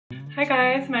Hi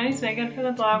guys, my name is Megan from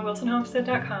the blog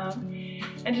wilsonhomestead.com,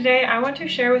 and today I want to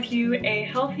share with you a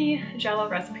healthy Jello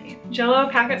recipe. Jello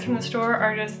packets from the store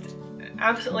are just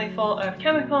absolutely full of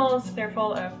chemicals. They're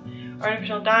full of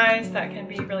artificial dyes that can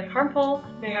be really harmful.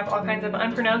 They have all kinds of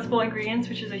unpronounceable ingredients,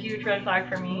 which is a huge red flag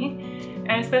for me.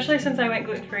 And especially since I went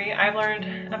gluten-free, I've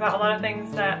learned about a lot of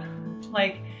things that,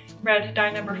 like red dye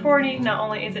number 40, not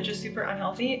only is it just super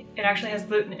unhealthy, it actually has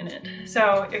gluten in it.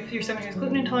 So if you're someone who's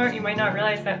gluten intolerant, you might not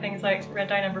realize that things like red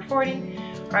dye number 40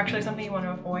 are actually something you want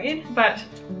to avoid. But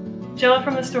Jello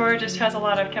from the store just has a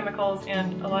lot of chemicals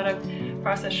and a lot of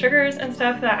processed sugars and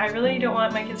stuff that I really don't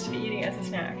want my kids to be eating as a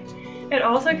snack. It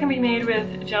also can be made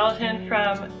with gelatin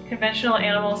from conventional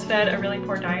animals fed a really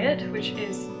poor diet, which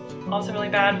is also really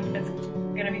bad. It's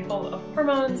going to be full of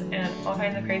hormones and all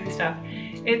kinds of crazy stuff.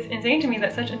 It's insane to me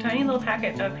that such a tiny little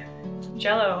packet of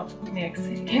Jello mix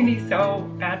can be so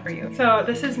bad for you. So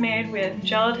this is made with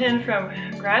gelatin from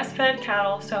grass-fed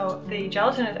cattle, so the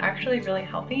gelatin is actually really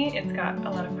healthy. It's got a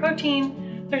lot of protein.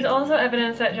 There's also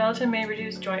evidence that gelatin may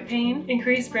reduce joint pain,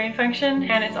 increase brain function,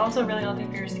 and it's also really healthy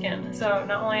for your skin. So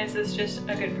not only is this just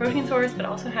a good protein source, but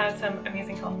also has some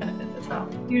amazing health benefits as well.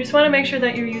 You just want to make sure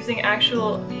that you're using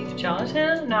actual beef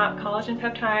gelatin, not collagen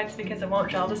peptides, because it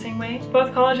won't gel the same way.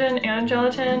 Both collagen and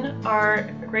gelatin are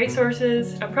great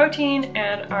sources of protein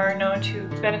and are known to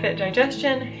benefit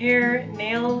digestion, hair,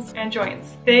 nails, and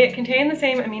joints. They contain the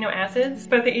same amino acids,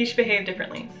 but they each behave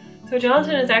differently. So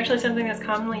gelatin is actually something that's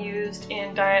commonly used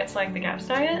in diets like the GAPS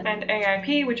diet, and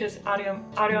AIP, which is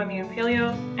autoimmune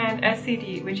paleo, and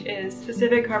SCD, which is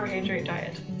specific carbohydrate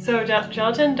diet. So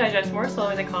gelatin digests more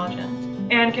slowly than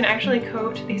collagen and can actually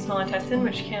coat the small intestine,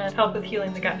 which can help with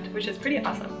healing the gut, which is pretty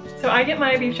awesome. So I get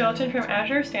my beef gelatin from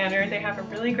Azure Standard. They have a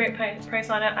really great price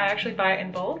on it. I actually buy it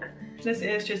in bulk. This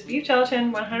is just beef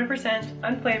gelatin, 100%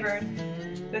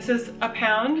 unflavored. This is a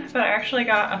pound, but I actually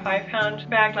got a 5-pound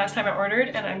bag last time I ordered,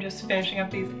 and I'm just finishing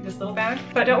up this little bag.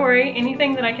 But don't worry,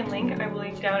 anything that I can link, I will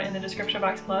link down in the description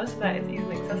box below so that it's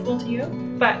easily accessible to you.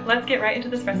 But let's get right into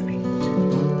this recipe.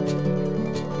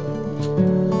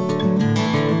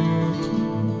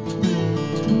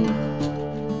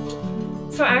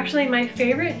 So actually, my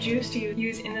favorite juice to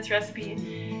use in this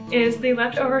recipe is the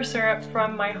leftover syrup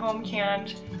from my home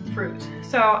canned fruit.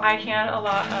 So I can a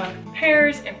lot of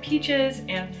pears and peaches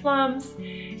and plums,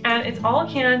 and it's all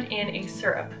canned in a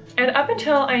syrup. And up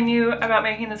until I knew about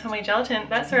making this homemade gelatin,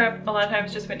 that syrup a lot of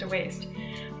times just went to waste.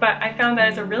 But I found that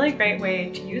it's a really great way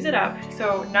to use it up,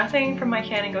 so nothing from my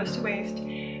canning goes to waste.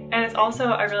 And it's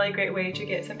also a really great way to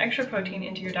get some extra protein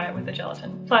into your diet with the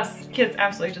gelatin. Plus, kids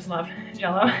absolutely just love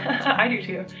Jello. I do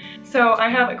too. So I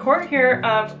have a quart here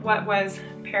of what was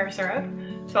pear syrup.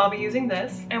 So I'll be using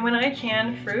this. And when I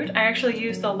can fruit, I actually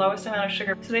use the lowest amount of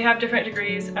sugar. So they have different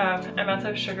degrees of amounts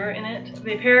of sugar in it.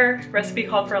 The pear recipe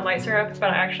called for a light syrup, but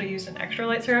I actually used an extra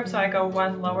light syrup, so I go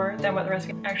one lower than what the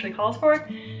recipe actually calls for,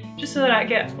 just so that I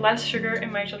get less sugar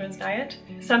in my children's diet.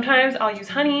 Sometimes I'll use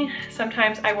honey,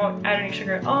 sometimes I won't add any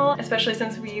sugar at all, especially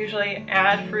since we usually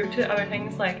add fruit to other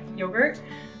things like yogurt.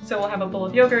 So we'll have a bowl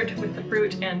of yogurt with the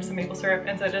fruit and some maple syrup,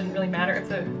 and so it doesn't really matter if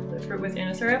the fruit was in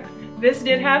a syrup. This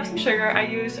did have some sugar. I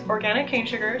use organic cane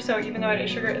sugar, so even though it is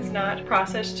sugar, it's not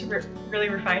processed to really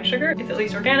refined sugar. It's at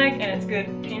least organic and it's good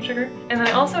cane sugar. And then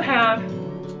I also have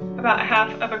about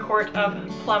half of a quart of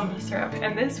plum syrup,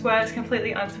 and this was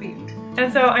completely unsweetened.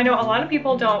 And so I know a lot of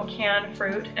people don't can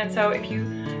fruit, and so if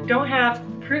you don't have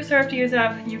fruit syrup to use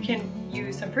up, you can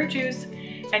use some fruit juice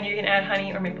and you can add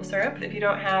honey or maple syrup. If you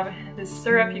don't have this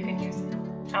syrup, you can use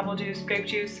apple juice, grape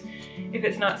juice. If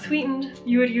it's not sweetened,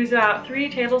 you would use about 3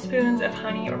 tablespoons of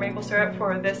honey or maple syrup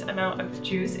for this amount of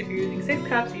juice. If you're using 6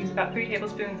 cups, use about 3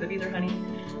 tablespoons of either honey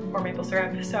or maple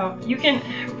syrup. So you can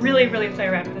really play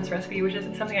around with this recipe, which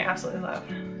is something I absolutely love.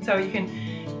 So you can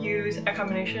use a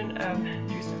combination of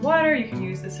juice and water, you can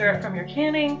use the syrup from your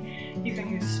canning, you can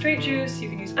use straight juice, you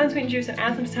can use unsweetened juice and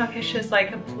add some stuff. It's just like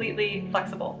completely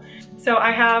flexible. So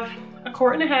I have a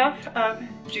quart and a half of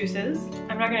juices.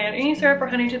 I'm not gonna add any syrup or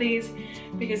honey to these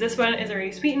because this one is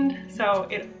already sweetened, so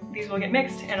these will get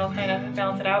mixed and it'll kind of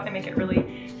balance it out and make it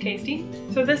really tasty.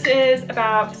 So this is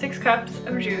about 6 cups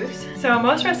of juice. So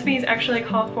most recipes actually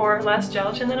call for less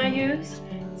gelatin than I use.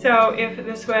 So if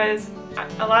this was,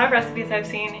 a lot of recipes I've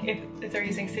seen, if they're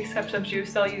using 6 cups of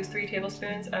juice, they'll use 3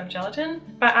 tablespoons of gelatin.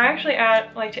 But I actually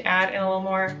like to add in a little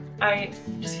more. I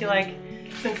just feel like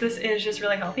since this is just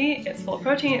really healthy, it's full of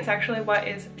protein, it's actually what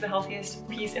is the healthiest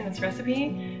piece in this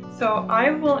recipe. So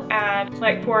I will add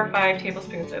like 4 or 5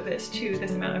 tablespoons of this to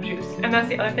this amount of juice. And that's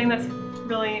the other thing that's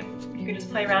really, you can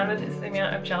just play around with, is the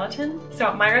amount of gelatin.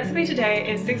 So my recipe today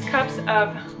is 6 cups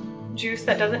of juice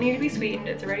that doesn't need to be sweetened.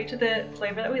 It's already to the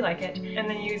flavor that we like it. And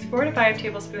then use 4 to 5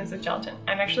 tablespoons of gelatin.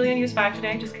 I'm actually gonna use 5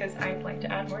 today just because I'd like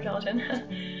to add more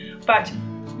gelatin. But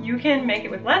you can make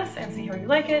it with less and see how you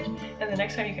like it. And the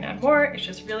next time you can add more. It's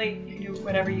just really, you can do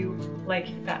whatever you like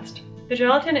best. The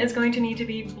gelatin is going to need to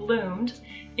be bloomed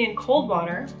in cold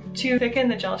water to thicken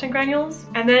the gelatin granules,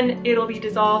 and then it'll be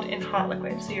dissolved in hot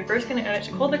liquid. So you're first gonna add it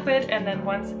to cold liquid, and then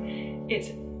once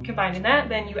it's combined in that,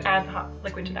 then you add the hot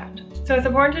liquid to that. So it's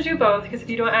important to do both, because if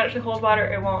you don't add it to cold water,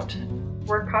 it won't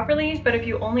work properly. But if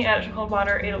you only add it to cold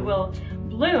water, it will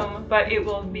bloom, but it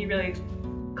will be really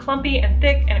clumpy and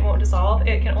thick and it won't dissolve.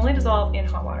 It can only dissolve in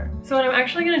hot water. So what I'm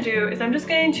actually gonna do is I'm just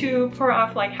going to pour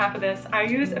off like half of this. I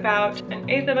use about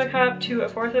 1/8 of a cup to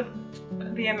 1/4 of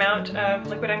the amount of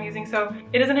liquid I'm using. So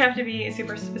it doesn't have to be a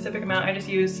super specific amount. I just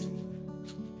use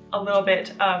a little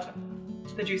bit of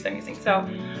the juice I'm using. So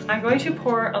I'm going to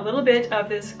pour a little bit of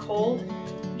this cold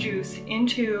juice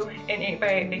into an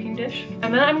 8x8 baking dish.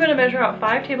 And then I'm gonna measure out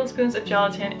 5 tablespoons of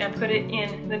gelatin and put it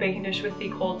in the baking dish with the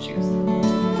cold juice.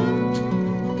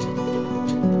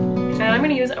 And I'm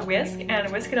gonna use a whisk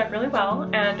and whisk it up really well,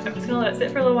 and I'm just gonna let it sit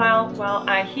for a little while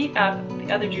I heat up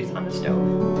the other juice on the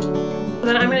stove. So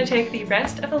then I'm gonna take the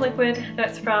rest of the liquid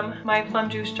that's from my plum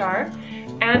juice jar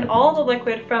and all the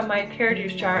liquid from my pear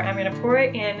juice jar. I'm gonna pour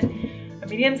it in a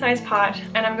medium-sized pot,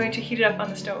 and I'm going to heat it up on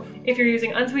the stove. If you're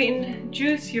using unsweetened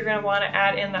juice, you're gonna wanna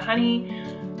add in the honey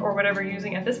or whatever you're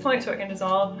using at this point so it can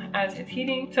dissolve as it's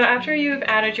heating. So after you've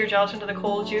added your gelatin to the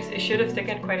cold juice, it should have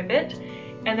thickened quite a bit.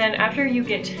 And then after you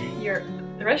get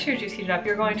the rest of your juice heated up,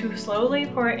 you're going to slowly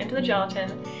pour it into the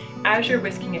gelatin as you're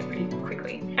whisking it pretty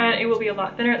quickly. And it will be a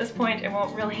lot thinner at this point. It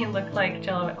won't really look like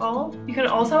Jello at all. You can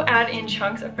also add in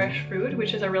chunks of fresh fruit,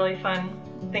 which is a really fun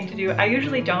thing to do. I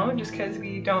usually don't, just because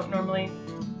we don't normally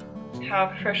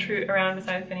have fresh fruit around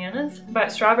besides bananas,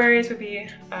 but strawberries would be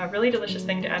a really delicious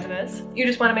thing to add to this. You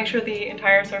just want to make sure the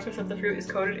entire surface of the fruit is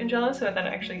coated in Jello so that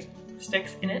it actually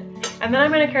sticks in it. And then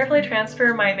I'm going to carefully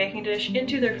transfer my baking dish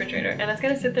into the refrigerator, and it's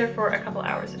going to sit there for a couple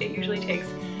hours. It usually takes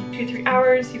 2 to 3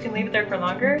 hours. You can leave it there for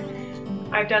longer.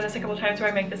 I've done this a couple times where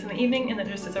I make this in the evening and then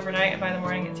it just sits overnight, and by the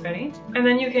morning it's ready. And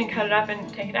then you can cut it up and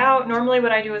take it out. Normally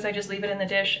what I do is I just leave it in the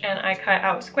dish and I cut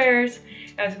out squares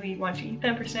as we want to eat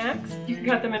them for snacks. You can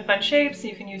cut them in fun shapes.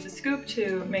 You can use a scoop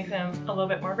to make them a little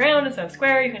bit more round instead of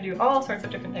square. You can do all sorts of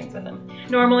different things with them.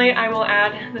 Normally I will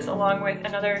add this along with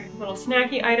another little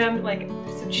snacky item like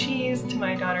some cheese to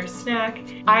my daughter's snack.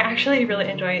 I actually really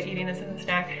enjoy eating this as a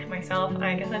snack myself.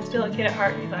 I guess I'm still a kid at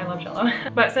heart because I love Jello.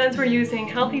 But since we're using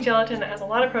healthy gelatin that has a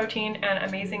lot of protein and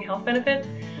amazing health benefits,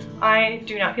 I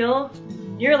do not feel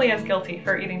nearly as guilty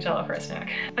for eating Jello for a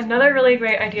snack. Another really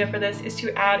great idea for this is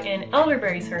to add in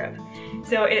elderberry syrup.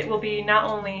 So it will be not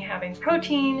only having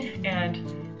protein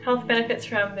and health benefits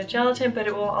from the gelatin, but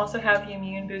it will also have the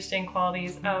immune boosting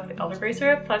qualities of the elderberry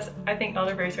syrup. Plus, I think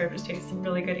elderberry syrup just tastes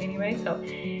really good anyway, so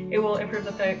it will improve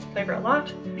the flavor a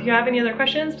lot. If you have any other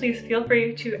questions, please feel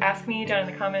free to ask me down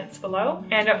in the comments below.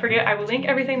 And don't forget, I will link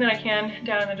everything that I can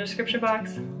down in the description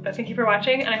box. But thank you for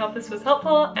watching, and I hope this was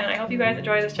helpful, and I hope you guys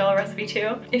enjoy this Jello recipe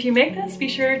too. If you make this, be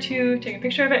sure to take a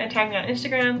picture of it and tag me on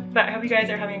Instagram. But I hope you guys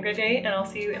are having a good day, and I'll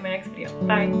see you in my next video.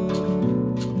 Bye!